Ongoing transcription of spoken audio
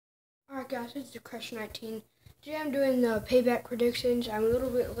guys, it's the Crush 19. Today I'm doing the payback predictions. I'm a little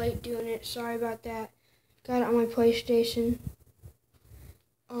bit late doing it. Sorry about that. Got it on my PlayStation.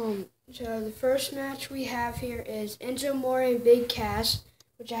 So the first match we have here is Enzo More and Big Cass,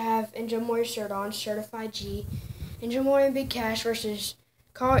 which I have Enzo More's shirt on, Certified G. Enzo More and Big Cass versus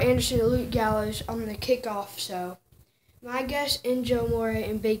Carl Anderson and Luke Gallows on the kickoff. So my guess, Enzo More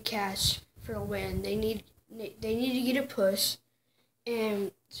and Big Cass for the win. They need to get a push,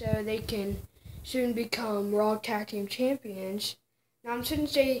 and so they can soon become Raw Tag Team Champions. Now I'm shouldn't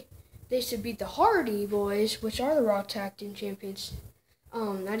say they should beat the Hardy Boys, which are the Raw Tag Team Champions.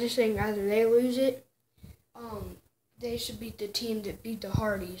 I just think either they lose it, they should beat the team that beat the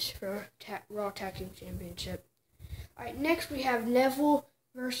Hardys for Raw Tag Team Championship. Alright, next we have Neville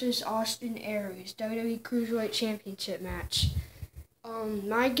versus Austin Aries, WWE Cruiserweight Championship match.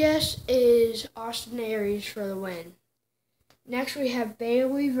 My guess is Austin Aries for the win. Next we have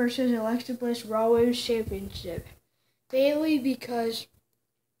Bayley versus Alexa Bliss Raw Women's Championship. Bayley because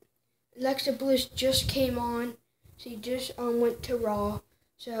Alexa Bliss just came on. She just went to Raw,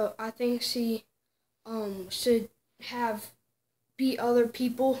 so I think she should have beat other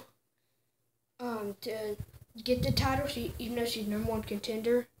people to get the title. Even though she's #1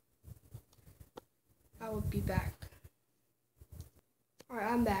 contender. I will be back.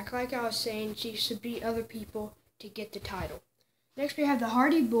 Alright, I'm back. Like I was saying, she should beat other people to get the title. Next we have the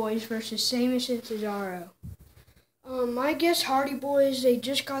Hardy Boys versus Sheamus and Cesaro. I guess Hardy Boys, they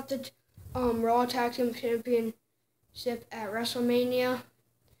just got the Raw Tag Team Championship at WrestleMania.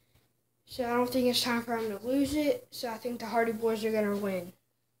 So I don't think it's time for them to lose it. So I think the Hardy Boys are going to win.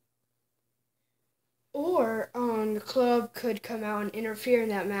 Or the club could come out and interfere in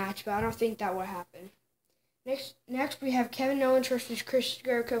that match, but I don't think that will happen. Next we have Kevin Owens versus Chris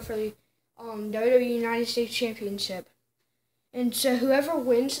Jericho for the WWE United States Championship. And so whoever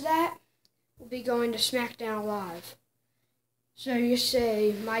wins that will be going to SmackDown Live. So you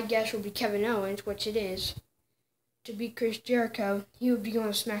say my guess will be Kevin Owens, which it is, to beat Chris Jericho. He would be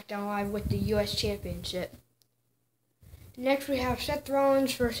going to SmackDown Live with the U.S. Championship. Next we have Seth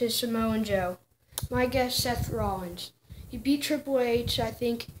Rollins versus Samoa Joe. My guess, Seth Rollins. He beat Triple H. I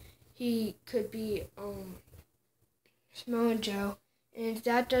think he could beat Samoa Joe. And if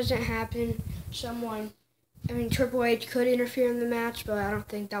that doesn't happen, Triple H could interfere in the match, but I don't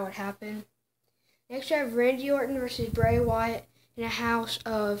think that would happen. Next we have Randy Orton versus Bray Wyatt in a House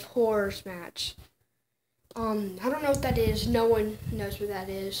of Horrors match. I don't know what that is. No one knows what that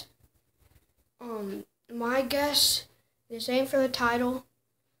is. My guess, this ain't for the title.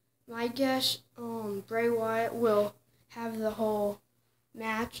 My guess, Bray Wyatt will have the whole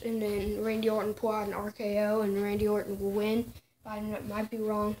match, and then Randy Orton pull out an RKO, and Randy Orton will win. I might be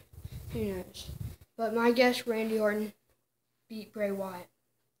wrong. Who knows? But my guess, Randy Orton beat Bray Wyatt.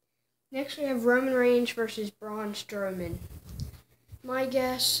 Next, we have Roman Reigns versus Braun Strowman. My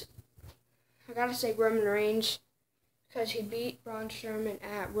guess, I gotta say Roman Reigns, because he beat Braun Strowman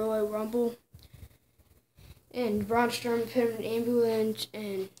at Royal Rumble. And Braun Strowman put him in an ambulance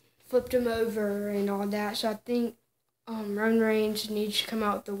and flipped him over and all that. So I think Roman Reigns needs to come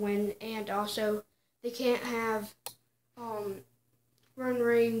out with the win. And also, they can't have Roman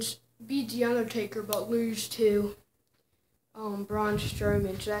Reigns beat The Undertaker but lose to Braun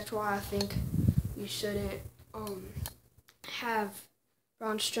Strowman. So that's why I think you shouldn't have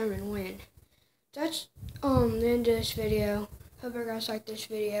Braun Strowman win. That's the end of this video. Hope you guys liked this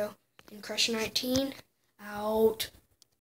video. And Crush 19 out.